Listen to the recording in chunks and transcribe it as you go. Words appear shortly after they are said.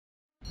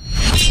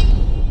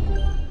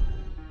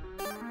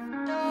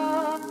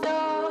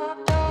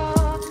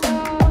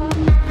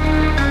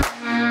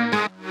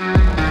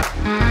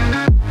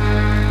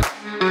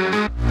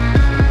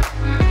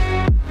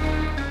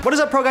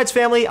up, ProGuides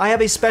family? I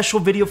have a special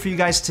video for you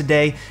guys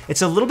today.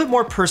 It's a little bit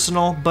more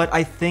personal, but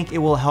I think it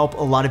will help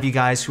a lot of you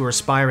guys who are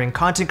aspiring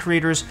content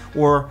creators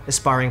or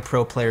aspiring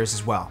pro players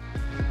as well.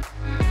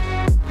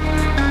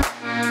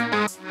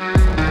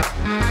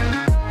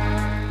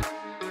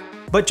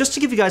 But just to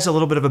give you guys a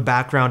little bit of a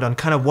background on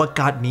kind of what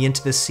got me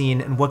into this scene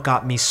and what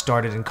got me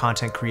started in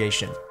content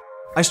creation.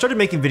 I started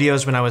making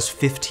videos when I was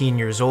 15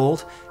 years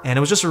old, and it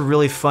was just a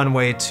really fun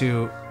way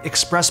to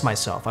express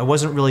myself. I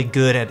wasn't really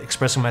good at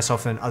expressing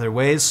myself in other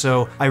ways,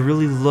 so I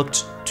really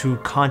looked to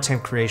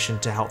content creation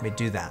to help me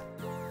do that.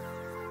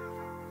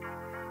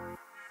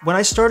 When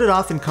I started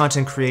off in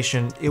content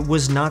creation, it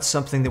was not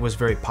something that was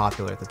very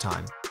popular at the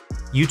time.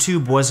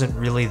 YouTube wasn't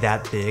really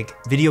that big.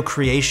 Video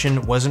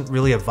creation wasn't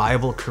really a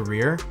viable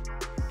career.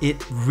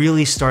 It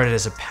really started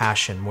as a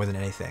passion more than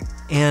anything.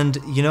 And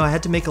you know, I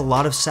had to make a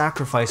lot of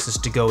sacrifices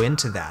to go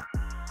into that.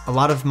 A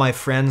lot of my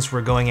friends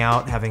were going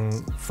out,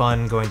 having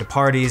fun, going to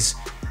parties,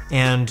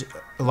 and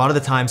a lot of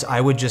the times I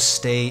would just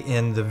stay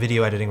in the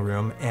video editing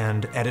room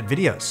and edit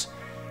videos.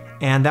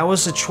 And that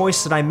was a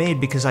choice that I made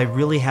because I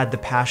really had the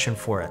passion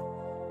for it.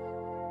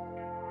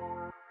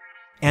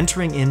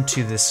 Entering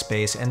into this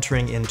space,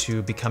 entering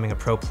into becoming a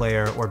pro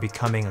player or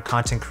becoming a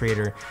content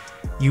creator,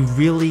 you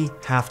really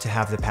have to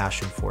have the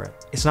passion for it.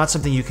 It's not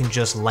something you can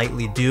just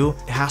lightly do.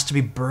 It has to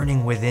be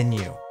burning within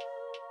you.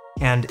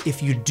 And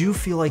if you do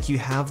feel like you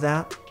have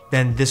that,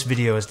 then this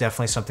video is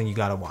definitely something you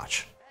gotta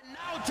watch. And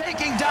now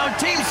taking down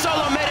Team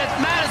Solomid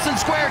at Madison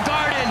Square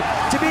Garden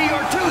to be your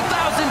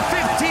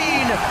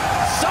 2015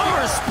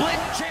 Summer Split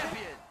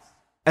Champion.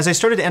 As I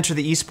started to enter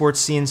the esports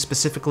scene,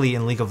 specifically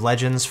in League of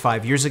Legends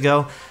 5 years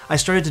ago, I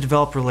started to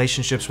develop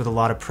relationships with a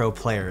lot of pro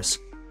players.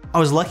 I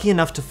was lucky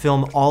enough to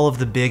film all of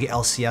the big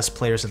LCS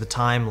players at the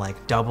time,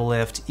 like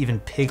Doublelift, even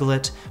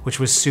Piglet, which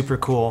was super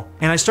cool.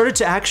 And I started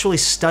to actually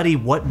study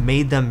what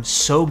made them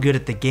so good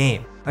at the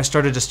game. I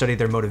started to study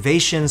their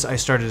motivations, I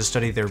started to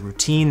study their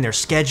routine, their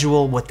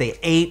schedule, what they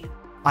ate.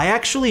 I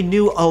actually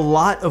knew a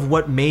lot of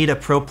what made a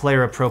pro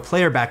player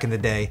back in the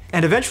day.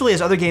 And eventually,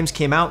 as other games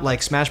came out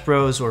like Smash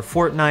Bros or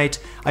Fortnite,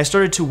 I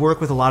started to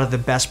work with a lot of the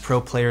best pro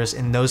players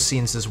in those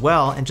scenes as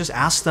well and just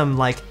ask them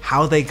like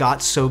how they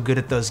got so good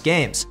at those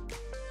games.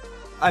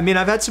 I mean,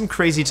 I've had some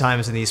crazy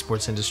times in the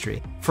esports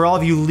industry. For all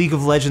of you League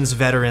of Legends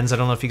veterans, I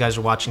don't know if you guys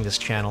are watching this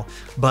channel,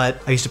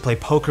 but I used to play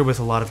poker with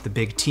a lot of the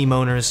big team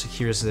owners.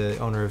 Here's the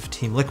owner of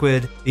Team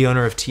Liquid, the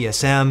owner of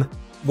TSM.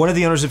 One of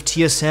the owners of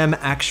TSM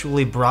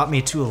actually brought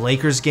me to a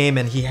Lakers game,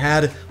 and he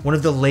had one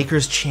of the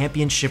Lakers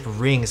championship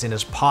rings in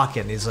his pocket,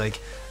 and he's like,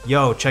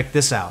 yo, check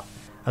this out.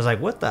 I was like,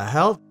 what the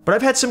hell? But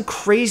I've had some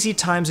crazy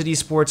times at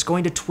esports,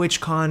 going to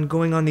TwitchCon,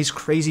 going on these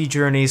crazy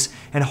journeys,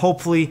 and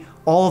hopefully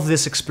all of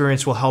this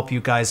experience will help you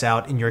guys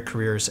out in your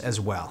careers as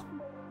well.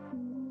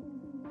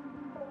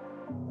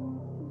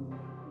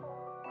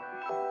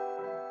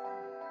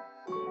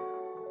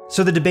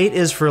 So the debate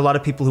is for a lot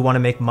of people who want to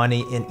make money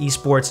in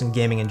esports and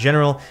gaming in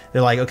general.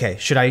 They're like, okay,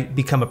 should I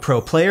become a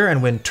pro player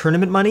and win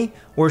tournament money?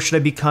 Or should I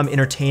become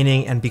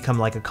entertaining and become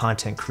like a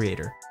content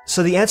creator?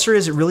 So the answer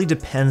is it really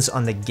depends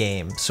on the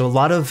game. So a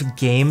lot of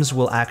games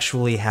will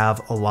actually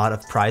have a lot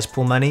of prize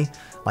pool money,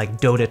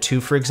 like Dota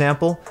 2 for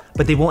example,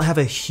 but they won't have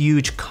a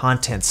huge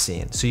content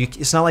scene. So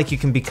it's not like you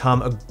can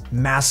become a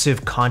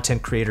massive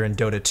content creator in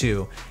Dota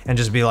 2 and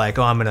just be like,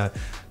 oh, I'm gonna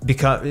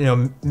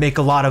make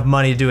a lot of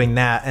money doing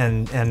that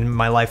and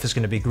my life is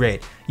gonna be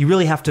great. You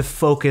really have to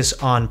focus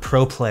on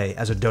pro play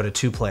as a Dota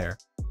 2 player.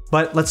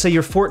 But let's say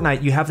you're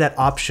Fortnite, you have that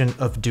option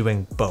of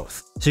doing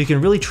both. So you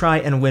can really try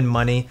and win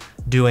money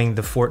doing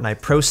the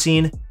Fortnite pro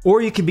scene,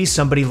 or you can be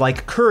somebody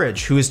like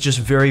Courage, who is just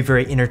very,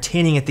 very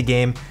entertaining at the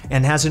game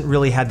and hasn't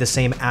really had the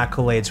same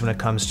accolades when it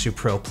comes to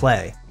pro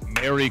play.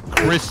 Merry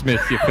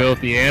Christmas, you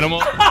filthy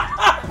animal.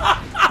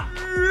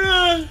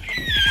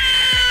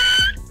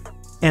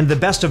 And the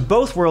best of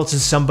both worlds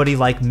is somebody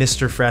like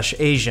Mr. Fresh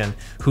Asian,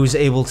 who's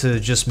able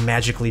to just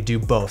magically do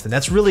both. And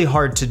that's really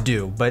hard to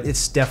do, but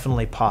it's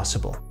definitely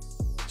possible.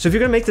 So if you're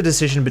gonna make the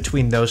decision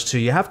between those two,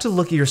 you have to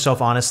look at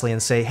yourself honestly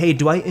and say, hey,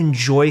 do I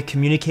enjoy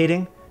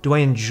communicating? Do I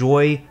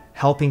enjoy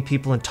helping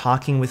people and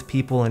talking with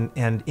people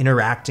and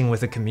interacting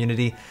with a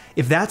community?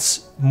 If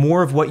that's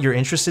more of what you're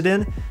interested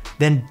in,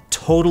 then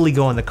totally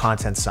go on the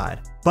content side.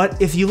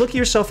 But if you look at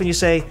yourself and you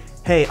say,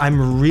 hey,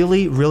 I'm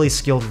really, really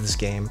skilled at this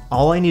game.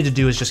 All I need to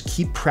do is just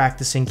keep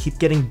practicing, keep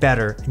getting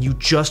better, and you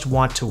just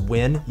want to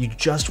win, you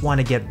just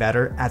want to get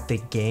better at the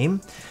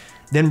game,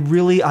 then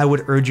really I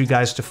would urge you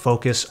guys to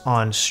focus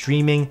on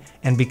streaming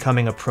and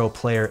becoming a pro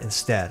player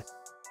instead.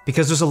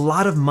 Because there's a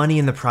lot of money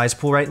in the prize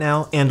pool right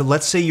now, and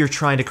let's say you're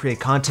trying to create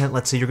content,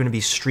 let's say you're gonna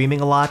be streaming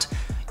a lot,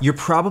 you're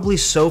probably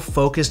so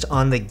focused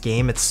on the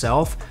game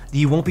itself that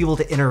you won't be able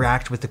to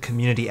interact with the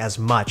community as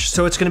much.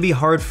 So it's gonna be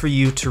hard for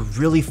you to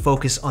really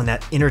focus on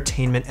that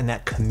entertainment and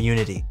that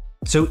community.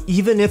 So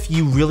even if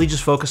you really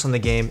just focus on the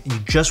game and you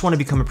just wanna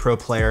become a pro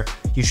player,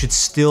 you should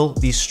still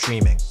be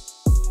streaming.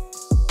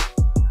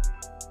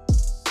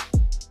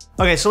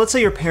 Okay, so let's say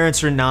your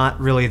parents are not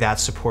really that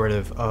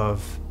supportive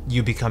of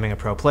you becoming a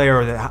pro player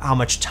or how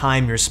much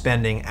time you're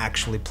spending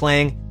actually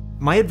playing.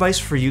 my advice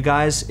for you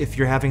guys, if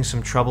you're having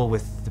some trouble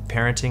with the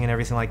parenting and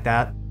everything like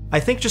that, I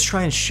think just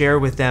try and share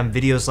with them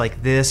videos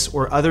like this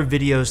or other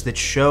videos that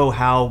show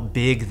how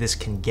big this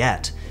can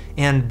get.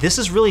 And this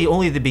is really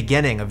only the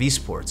beginning of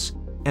esports.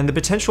 And the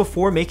potential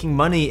for making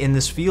money in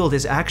this field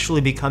is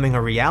actually becoming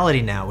a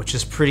reality now, which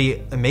is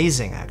pretty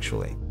amazing,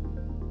 actually.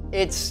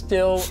 It's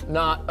still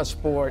not a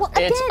sport. Well,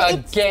 again,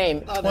 it's a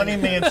game. 20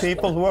 million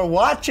people who are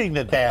watching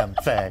the damn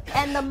thing.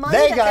 And the money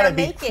they that gotta they're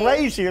be making.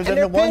 crazier than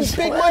And the they're paying ones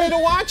big money to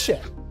watch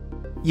it.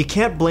 You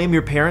can't blame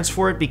your parents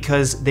for it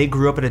because they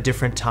grew up at a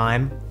different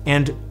time.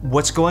 And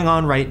what's going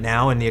on right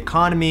now in the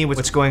economy,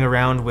 what's going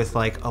around with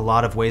like a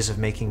lot of ways of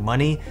making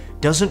money,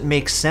 doesn't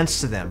make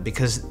sense to them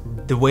because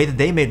the way that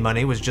they made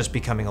money was just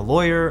becoming a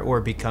lawyer or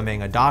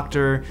becoming a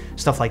doctor,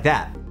 stuff like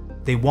that.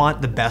 They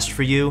want the best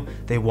for you.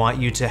 They want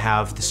you to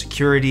have the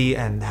security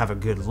and have a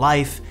good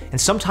life. And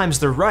sometimes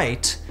they're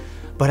right.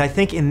 But I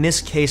think in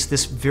this case,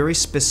 this very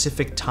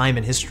specific time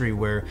in history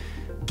where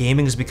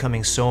gaming is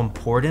becoming so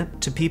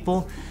important to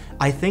people,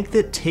 I think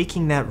that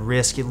taking that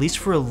risk, at least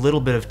for a little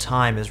bit of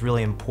time, is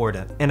really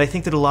important. And I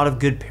think that a lot of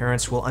good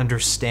parents will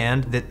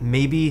understand that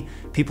maybe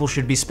people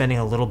should be spending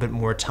a little bit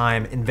more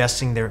time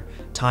investing their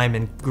time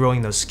in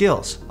growing those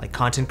skills, like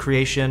content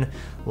creation,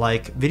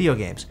 like video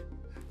games.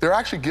 They're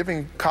actually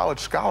giving college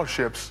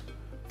scholarships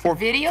for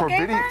video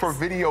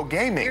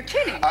gaming. You're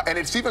kidding. And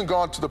it's even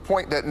gone to the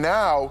point that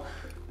now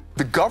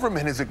the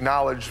government has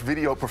acknowledged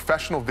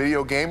professional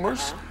video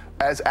gamers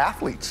as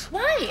athletes.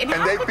 Why? And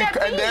how could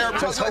that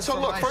be? So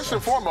look, first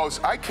and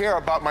foremost, I care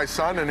about my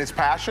son and his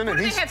passion, and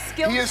They have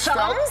skilled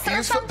sons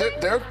or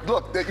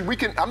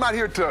something? I'm not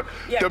here to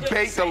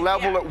debate the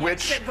level at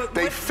which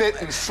they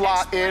fit and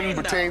slot in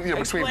between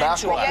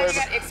basketball players.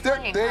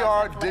 They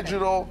are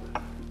digital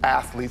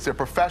athletes. They're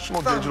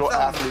professional digital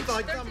athletes.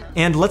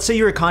 And let's say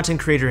you're a content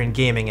creator in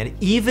gaming, and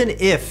even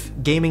if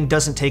gaming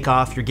doesn't take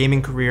off, your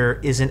gaming career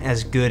isn't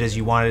as good as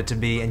you wanted it to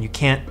be, and you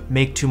can't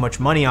make too much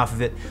money off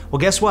of it, well,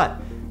 guess what?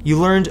 You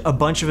learned a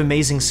bunch of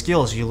amazing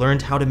skills. You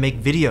learned how to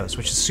make videos,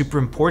 which is super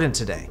important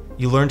today.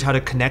 You learned how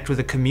to connect with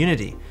a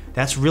community.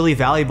 That's really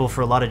valuable for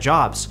a lot of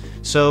jobs.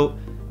 So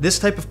this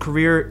type of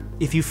career,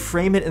 if you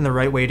frame it in the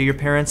right way to your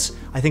parents,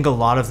 I think a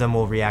lot of them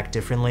will react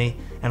differently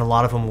and a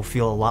lot of them will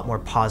feel a lot more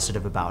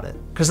positive about it.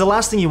 Because the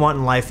last thing you want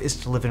in life is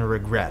to live in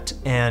regret.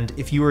 And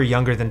if you were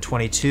younger than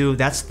 22,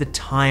 that's the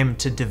time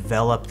to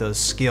develop those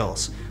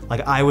skills.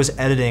 Like I was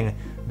editing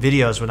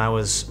videos when I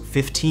was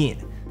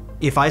 15.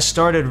 If I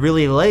started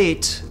really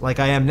late, like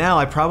I am now,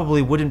 I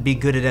probably wouldn't be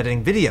good at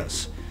editing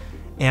videos.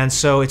 And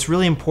so it's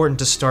really important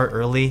to start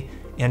early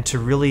and to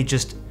really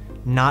just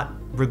not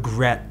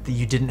regret that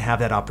you didn't have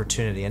that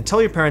opportunity. And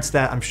tell your parents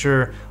that. I'm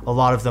sure a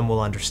lot of them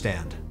will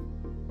understand.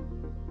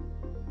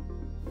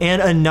 And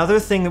another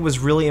thing that was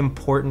really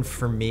important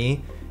for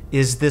me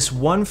is this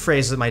one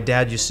phrase that my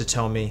dad used to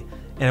tell me,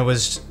 and it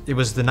was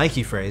the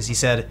Nike phrase. He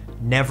said,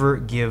 "Never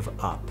give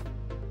up."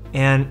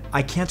 And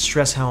I can't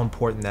stress how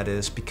important that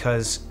is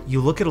because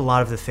you look at a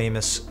lot of the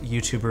famous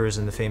YouTubers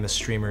and the famous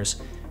streamers,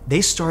 they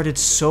started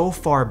so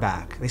far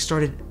back. They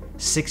started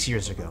 6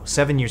 years ago,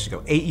 7 years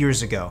ago, 8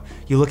 years ago.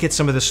 You look at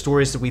some of the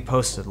stories that we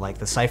posted, like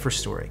the Cypher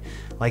story.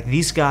 Like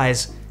these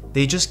guys,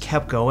 they just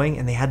kept going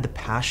and they had the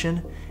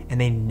passion and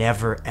they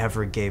never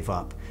ever gave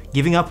up.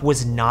 Giving up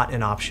was not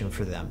an option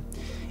for them.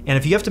 And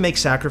if you have to make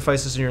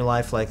sacrifices in your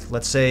life, like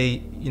let's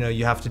say,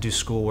 you have to do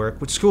schoolwork,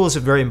 which school is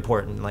very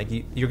important. Like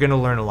you're gonna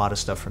learn a lot of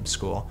stuff from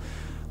school.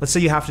 Let's say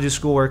you have to do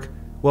schoolwork.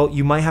 Well,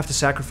 you might have to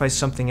sacrifice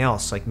something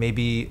else, like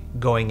maybe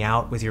going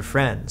out with your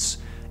friends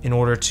in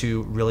order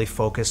to really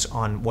focus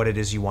on what it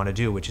is you want to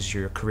do, which is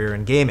your career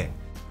in gaming.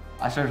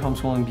 I started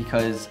homeschooling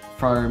because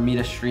for me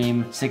to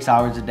stream 6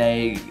 hours a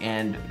day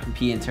and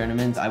compete in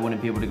tournaments, I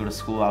wouldn't be able to go to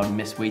school. I would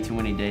miss way too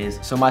many days.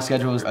 So my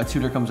schedule is a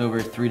tutor comes over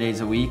 3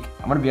 days a week.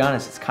 I'm gonna be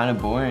honest, it's kind of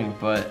boring,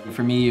 but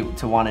for me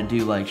to want to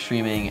do like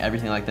streaming,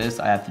 everything like this,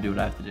 I have to do what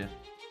I have to do.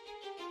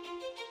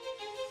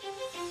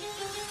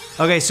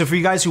 Okay, so for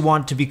you guys who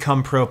want to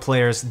become pro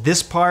players,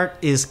 this part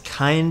is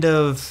kind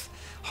of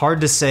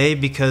hard to say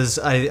because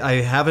I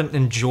haven't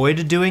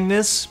enjoyed doing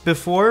this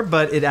before,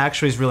 but it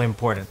actually is really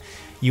important.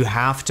 You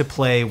have to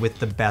play with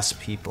the best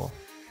people.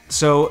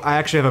 So I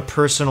actually have a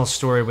personal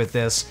story with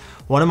this.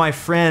 One of my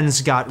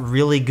friends got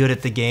really good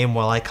at the game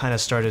while I kind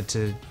of started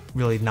to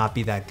really not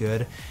be that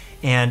good.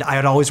 And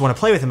I'd always want to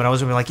play with him, and I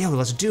was like, yeah,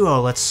 let's duo,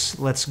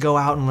 let's go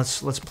out and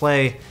let's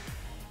play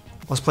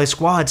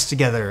squads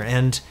together.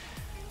 And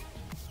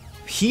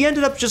he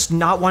ended up just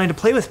not wanting to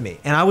play with me.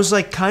 And I was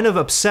like kind of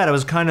upset. I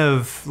was kind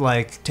of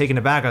like taken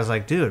aback. I was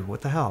like, dude, what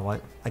the hell? Why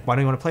don't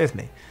you want to play with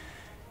me?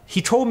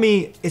 He told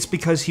me it's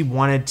because he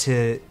wanted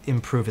to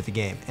improve at the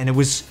game. And it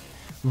was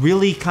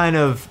really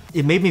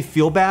it made me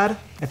feel bad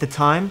at the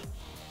time.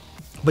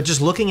 But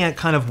just looking at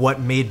kind of what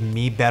made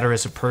me better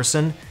as a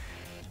person,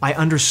 I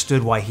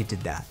understood why he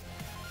did that.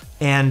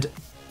 And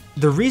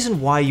the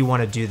reason why you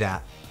want to do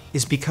that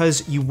is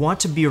because you want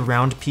to be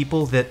around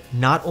people that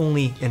not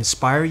only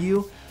inspire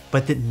you,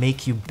 but that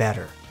make you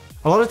better.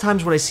 A lot of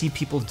times what I see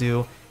people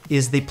do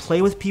is they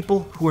play with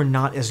people who are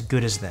not as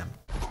good as them.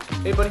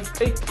 Hey, buddy.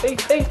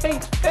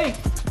 Hey.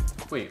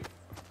 Wait.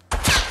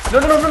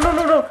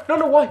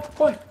 No, why?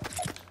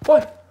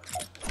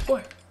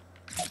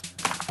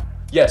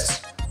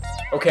 Yes.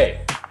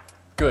 Okay.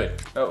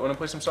 Good. Wanna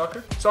play some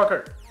soccer?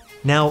 Soccer.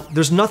 Now,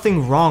 there's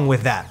nothing wrong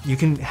with that. You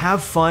can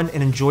have fun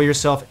and enjoy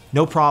yourself,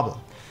 no problem.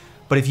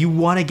 But if you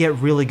want to get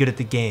really good at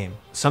the game,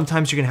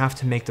 sometimes you're going to have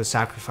to make those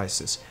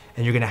sacrifices,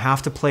 and you're going to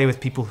have to play with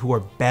people who are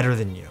better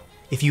than you.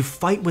 If you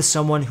fight with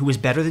someone who is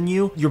better than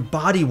you, your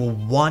body will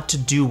want to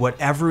do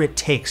whatever it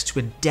takes to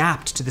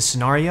adapt to the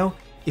scenario.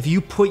 If you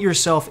put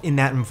yourself in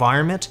that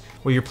environment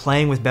where you're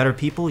playing with better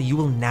people, you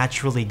will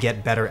naturally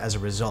get better as a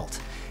result.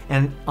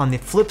 And on the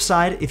flip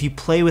side, if you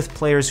play with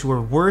players who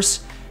are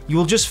worse, you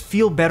will just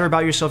feel better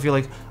about yourself. You're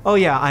like, oh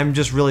yeah, I'm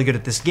just really good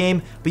at this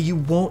game, but you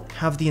won't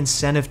have the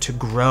incentive to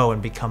grow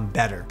and become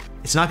better.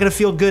 It's not gonna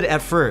feel good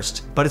at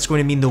first, but it's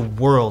going to mean the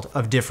world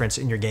of difference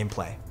in your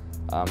gameplay.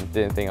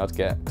 Didn't think I'd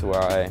get to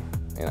where I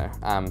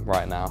am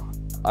right now.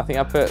 I think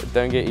I put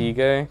don't get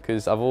ego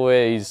because I've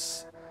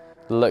always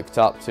looked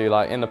up to,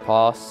 like, in the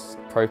past,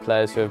 pro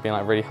players who have been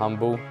like really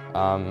humble.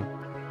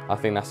 I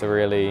think that's a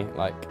really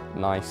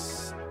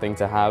nice thing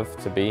to have,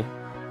 to be.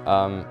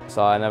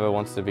 So I never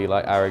wanted to be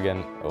like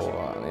arrogant or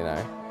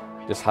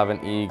just have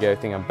an ego,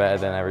 think I'm better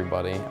than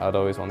everybody. I'd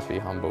always want to be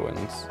humble and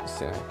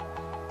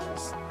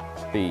just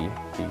be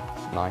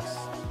nice.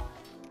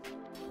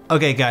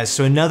 Okay guys,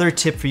 so another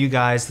tip for you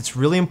guys that's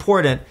really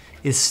important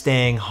is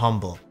staying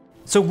humble.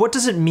 So what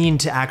does it mean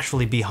to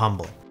actually be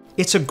humble?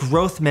 It's a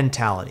growth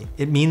mentality.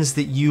 It means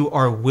that you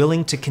are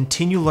willing to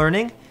continue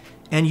learning,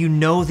 and you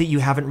know that you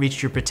haven't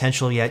reached your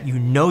potential yet. You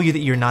know that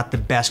you're not the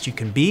best you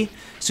can be.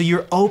 So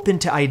you're open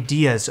to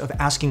ideas of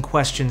asking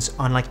questions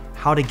on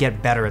how to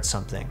get better at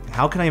something.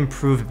 How can I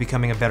improve at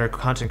becoming a better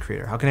content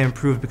creator? How can I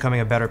improve at becoming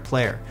a better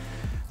player?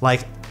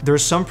 There are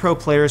some pro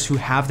players who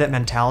have that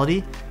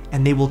mentality,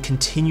 and they will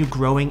continue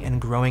growing and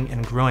growing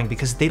and growing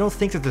because they don't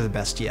think that they're the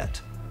best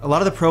yet. A lot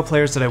of the pro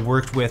players that I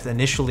worked with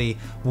initially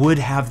would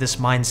have this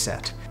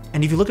mindset.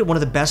 And if you look at one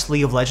of the best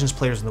League of Legends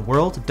players in the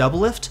world,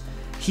 Doublelift,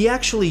 he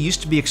actually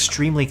used to be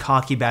extremely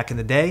cocky back in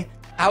the day.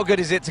 How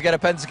good is it to get a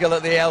pentakill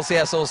at the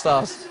LCS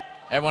All-Stars?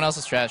 Everyone else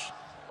is trash.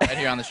 Right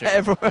here on the show.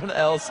 Everyone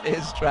else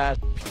is trash.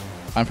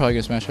 I'm probably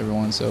gonna smash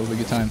everyone, so it'll be a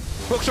good time.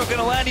 Hookshot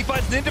gonna land, he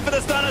finds Ninja for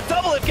the stun, a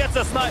double, it gets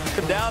a snipe.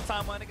 Come down,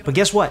 time landing. But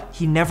guess what?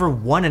 He never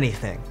won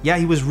anything. Yeah,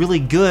 he was really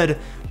good,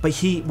 but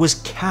he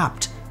was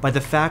capped by the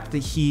fact that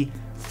he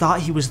thought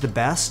he was the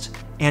best,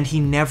 and he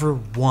never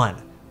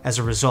won as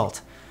a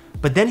result.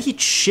 But then he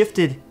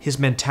shifted his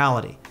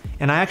mentality.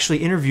 And I actually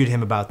interviewed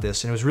him about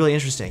this, and it was really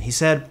interesting. He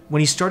said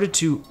when he started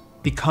to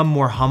become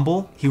more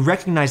humble, he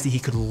recognized that he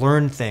could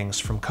learn things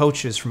from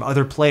coaches, from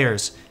other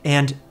players,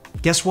 and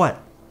guess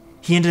what?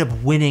 He ended up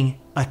winning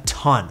a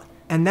ton.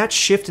 And that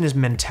shift in his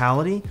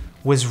mentality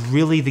was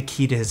really the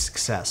key to his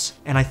success.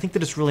 And I think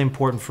that it's really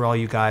important for all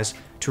you guys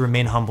to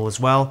remain humble as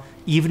well.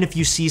 Even if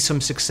you see some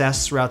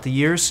success throughout the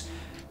years,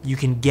 you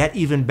can get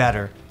even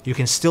better. You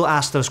can still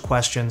ask those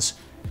questions.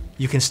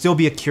 You can still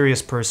be a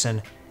curious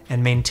person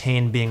and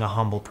maintain being a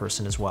humble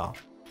person as well.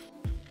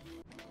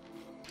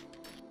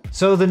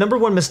 So the number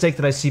one mistake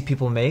that I see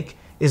people make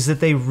is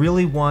that they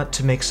really want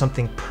to make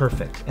something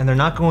perfect, and they're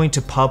not going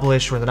to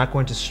publish or they're not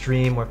going to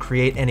stream or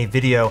create any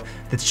video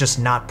that's just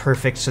not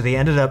perfect, so they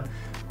ended up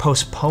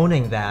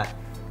postponing that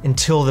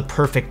until the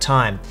perfect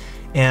time.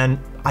 And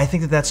I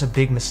think that that's a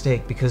big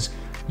mistake, because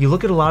you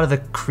look at a lot of the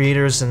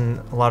creators and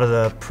a lot of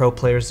the pro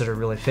players that are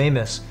really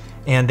famous,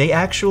 and they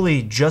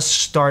actually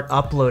just start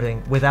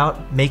uploading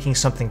without making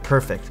something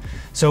perfect.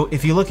 So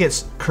if you look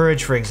at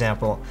Courage, for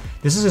example,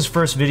 this is his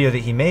first video that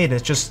he made, and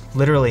it's just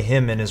literally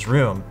him in his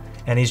room,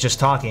 and he's just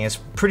talking. It's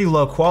pretty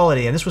low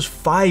quality, and this was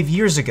 5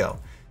 years ago.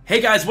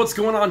 Hey guys, what's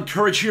going on?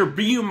 Courage here,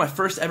 bringing you my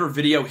first ever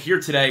video here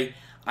today.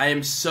 I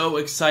am so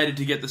excited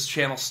to get this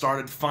channel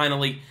started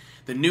finally.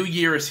 The new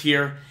year is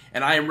here,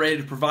 and I am ready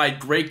to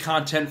provide great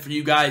content for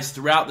you guys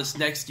throughout this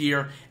next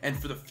year and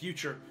for the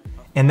future.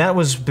 And that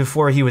was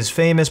before he was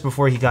famous,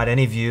 before he got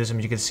any views. I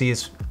mean, you can see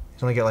he's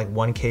only got like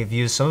 1K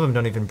views. Some of them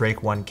don't even break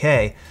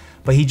 1K,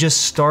 but he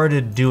just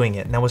started doing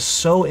it, and that was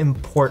so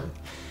important.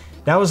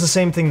 That was the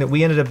same thing that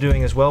we ended up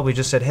doing as well. We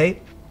just said,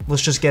 hey,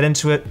 let's just get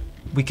into it.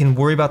 We can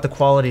worry about the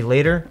quality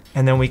later,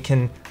 and then we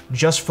can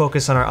just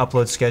focus on our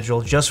upload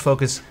schedule, just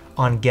focus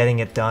on getting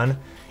it done.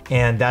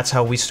 And that's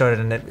how we started,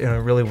 and it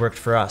really worked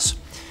for us.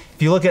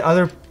 If you look at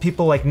other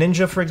people like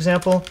Ninja, for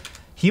example,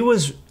 he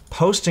was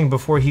posting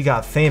before he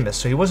got famous,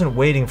 so he wasn't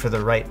waiting for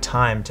the right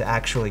time to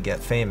actually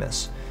get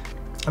famous.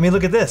 I mean,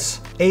 look at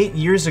this, 8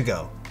 years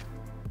ago.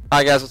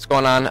 Hi guys, what's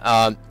going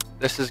on?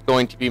 This is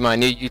going to be my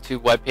new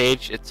YouTube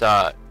webpage. It's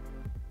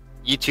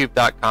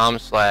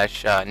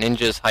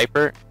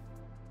youtube.com/ninjashyper.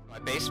 My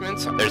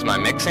basement, there's my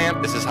mix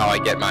amp. This is how I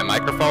get my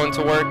microphone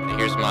to work.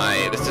 This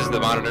is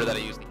the monitor that I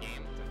use to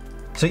game.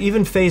 So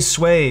even FaZe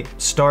Sway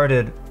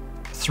started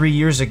 3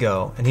 years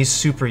ago, and he's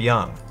super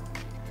young.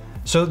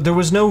 So there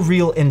was no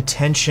real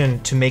intention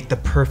to make the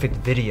perfect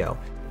video.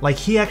 Like,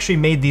 he actually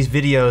made these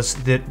videos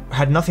that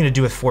had nothing to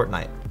do with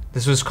Fortnite.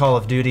 This was Call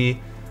of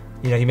Duty.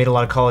 You know, he made a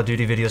lot of Call of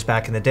Duty videos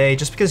back in the day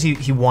just because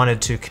he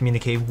wanted to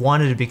communicate,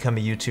 wanted to become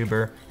a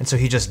YouTuber, and so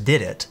he just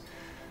did it.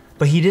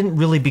 But he didn't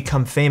really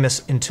become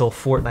famous until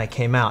Fortnite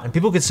came out. And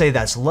people could say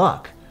that's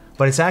luck,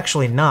 but it's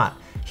actually not.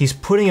 He's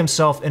putting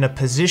himself in a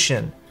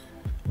position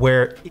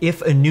where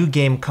if a new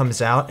game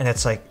comes out and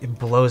it's like, it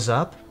blows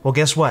up, well,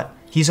 guess what?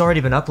 He's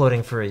already been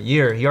uploading for a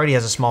year. He already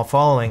has a small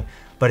following,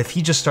 but if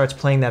he just starts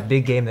playing that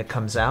big game that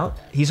comes out,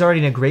 he's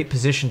already in a great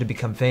position to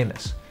become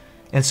famous.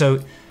 And so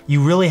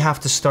you really have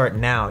to start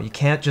now. You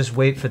can't just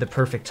wait for the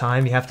perfect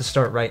time. You have to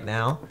start right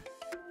now.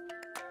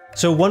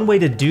 So one way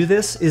to do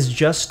this is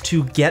just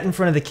to get in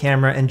front of the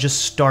camera and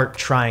just start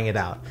trying it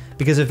out.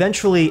 Because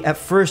eventually, at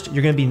first,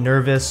 you're gonna be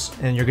nervous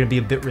and you're gonna be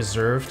a bit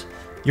reserved.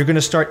 You're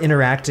gonna start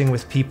interacting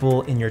with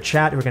people in your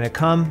chat who are gonna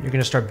come. You're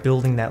gonna start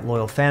building that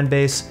loyal fan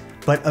base.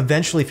 But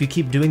eventually, if you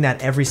keep doing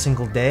that every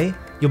single day,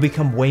 you'll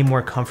become way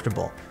more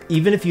comfortable.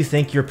 Even if you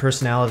think your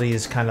personality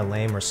is kind of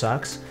lame or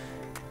sucks,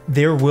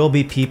 there will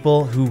be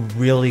people who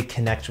really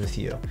connect with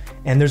you.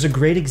 And there's a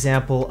great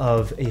example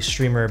of a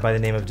streamer by the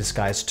name of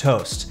Disguised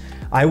Toast.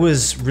 I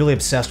was really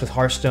obsessed with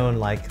Hearthstone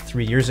like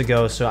 3 years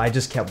ago, so I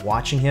just kept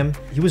watching him.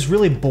 He was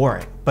really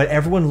boring, but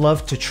everyone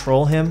loved to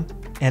troll him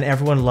and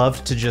everyone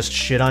loved to just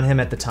shit on him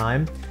at the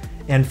time.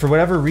 And for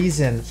whatever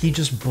reason, he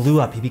just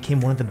blew up. He became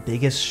one of the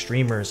biggest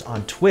streamers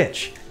on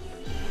Twitch.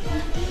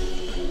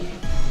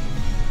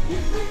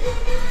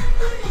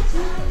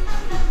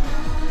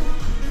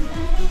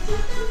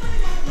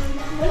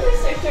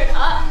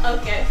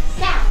 Okay.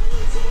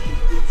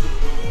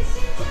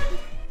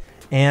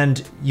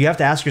 And you have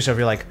to ask yourself,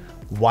 you're like,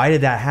 why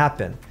did that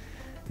happen?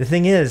 The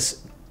thing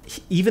is,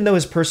 even though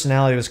his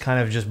personality was kind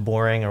of just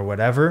boring or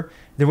whatever,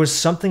 there was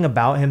something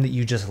about him that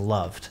you just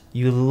loved.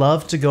 You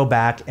loved to go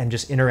back and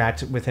just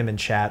interact with him in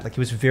chat. Like, he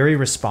was very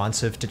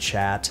responsive to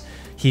chat.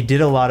 He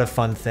did a lot of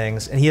fun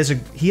things, and he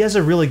has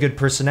a really good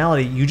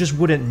personality. You just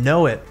wouldn't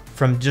know it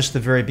from just the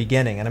very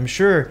beginning. And I'm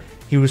sure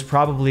he was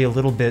probably a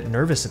little bit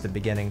nervous at the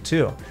beginning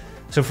too.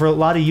 So for a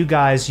lot of you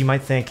guys, you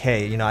might think,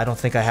 hey, you know, I don't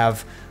think I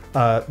have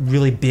a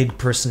really big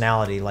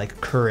personality like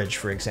Courage,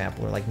 for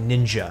example, or like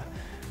Ninja.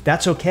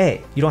 That's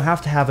okay. You don't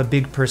have to have a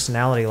big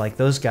personality like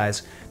those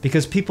guys,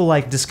 because people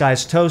like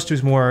Disguised Toast,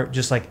 who's more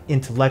just like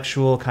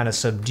intellectual, kind of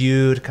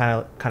subdued,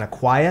 kind of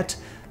quiet,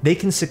 they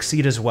can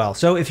succeed as well.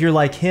 So if you're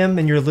like him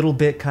and you're a little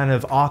bit kind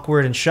of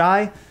awkward and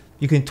shy,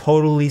 you can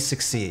totally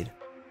succeed.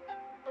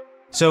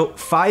 So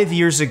 5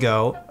 years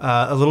ago,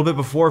 a little bit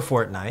before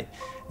Fortnite,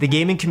 the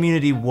gaming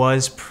community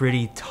was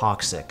pretty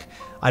toxic.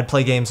 I'd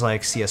play games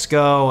like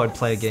CSGO, I'd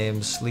play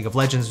games, League of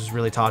Legends was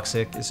really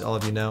toxic, as all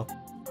of you know.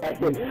 That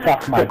would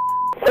suck my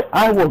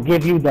I will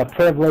give you the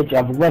privilege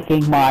of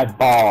licking my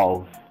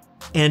balls.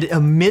 And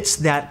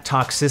amidst that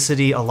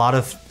toxicity, a lot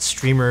of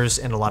streamers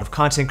and a lot of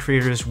content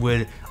creators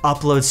would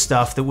upload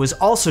stuff that was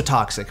also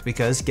toxic,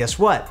 because guess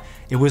what?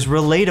 It was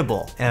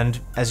relatable. And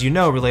as you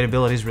know,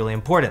 relatability is really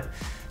important.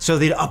 So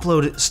they'd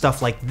upload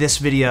stuff like this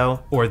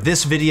video or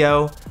this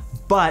video,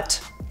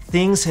 but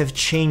things have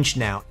changed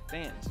now.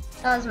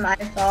 That was my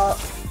fault.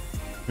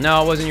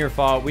 No, it wasn't your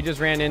fault. We just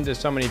ran into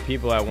so many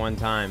people at one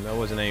time. It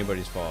wasn't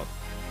anybody's fault.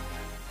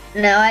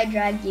 No, I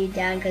dragged you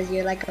down because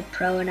you're like a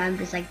pro and I'm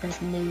just like this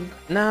noob.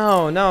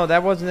 No,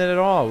 that wasn't it at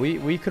all.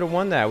 We could have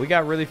won that. We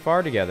got really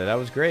far together. That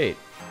was great.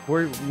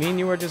 Me and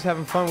you were just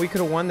having fun. We could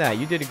have won that.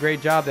 You did a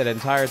great job that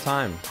entire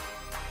time.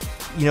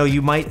 You know,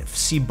 you might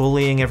see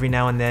bullying every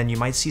now and then, you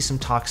might see some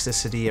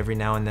toxicity every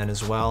now and then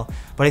as well,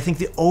 but I think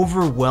the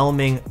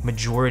overwhelming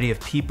majority of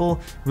people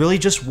really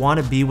just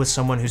want to be with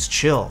someone who's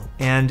chill,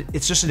 and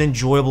it's just an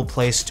enjoyable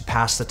place to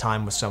pass the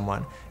time with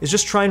someone. Is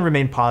just try and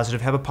remain positive,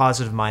 have a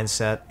positive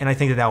mindset, and I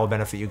think that will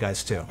benefit you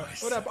guys too.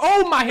 What up?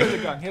 Oh my, here's a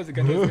gun, here's a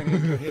gun, here's a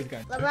gun, here's a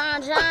gun.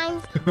 LeBron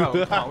James. Bro,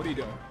 come on, what are you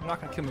doing? I'm not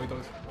gonna kill me with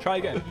those. Try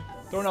again.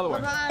 Throw another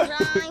one.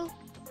 LeBron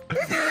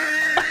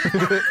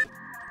James.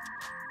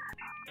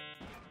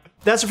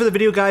 That's it for the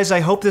video, guys. I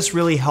hope this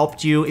really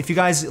helped you. If you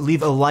guys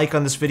leave a like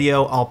on this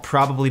video, I'll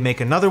probably make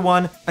another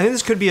one. I think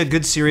this could be a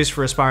good series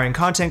for aspiring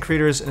content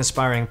creators and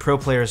aspiring pro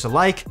players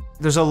alike.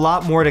 There's a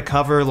lot more to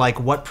cover,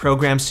 like what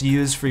programs to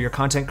use for your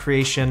content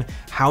creation,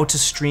 how to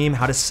stream,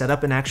 how to set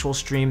up an actual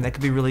stream. That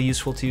could be really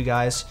useful to you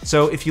guys.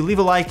 So if you leave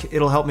a like,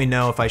 it'll help me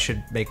know if I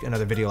should make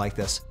another video like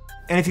this.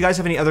 And if you guys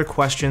have any other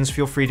questions,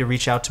 feel free to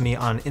reach out to me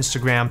on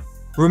Instagram.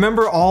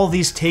 Remember all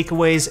these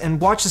takeaways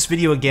and watch this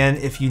video again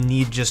if you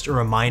need just a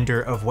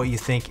reminder of what you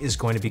think is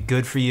going to be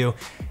good for you.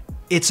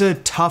 It's a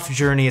tough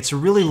journey. It's a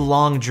really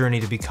long journey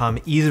to become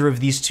either of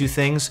these two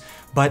things,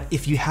 but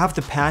if you have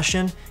the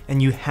passion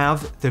and you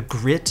have the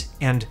grit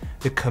and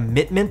the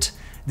commitment,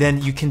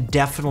 then you can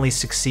definitely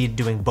succeed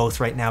doing both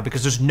right now,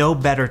 because there's no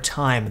better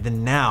time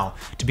than now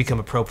to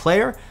become a pro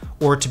player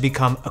or to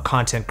become a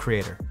content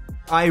creator.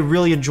 I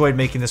really enjoyed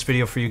making this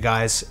video for you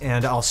guys,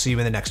 and I'll see you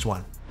in the next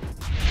one.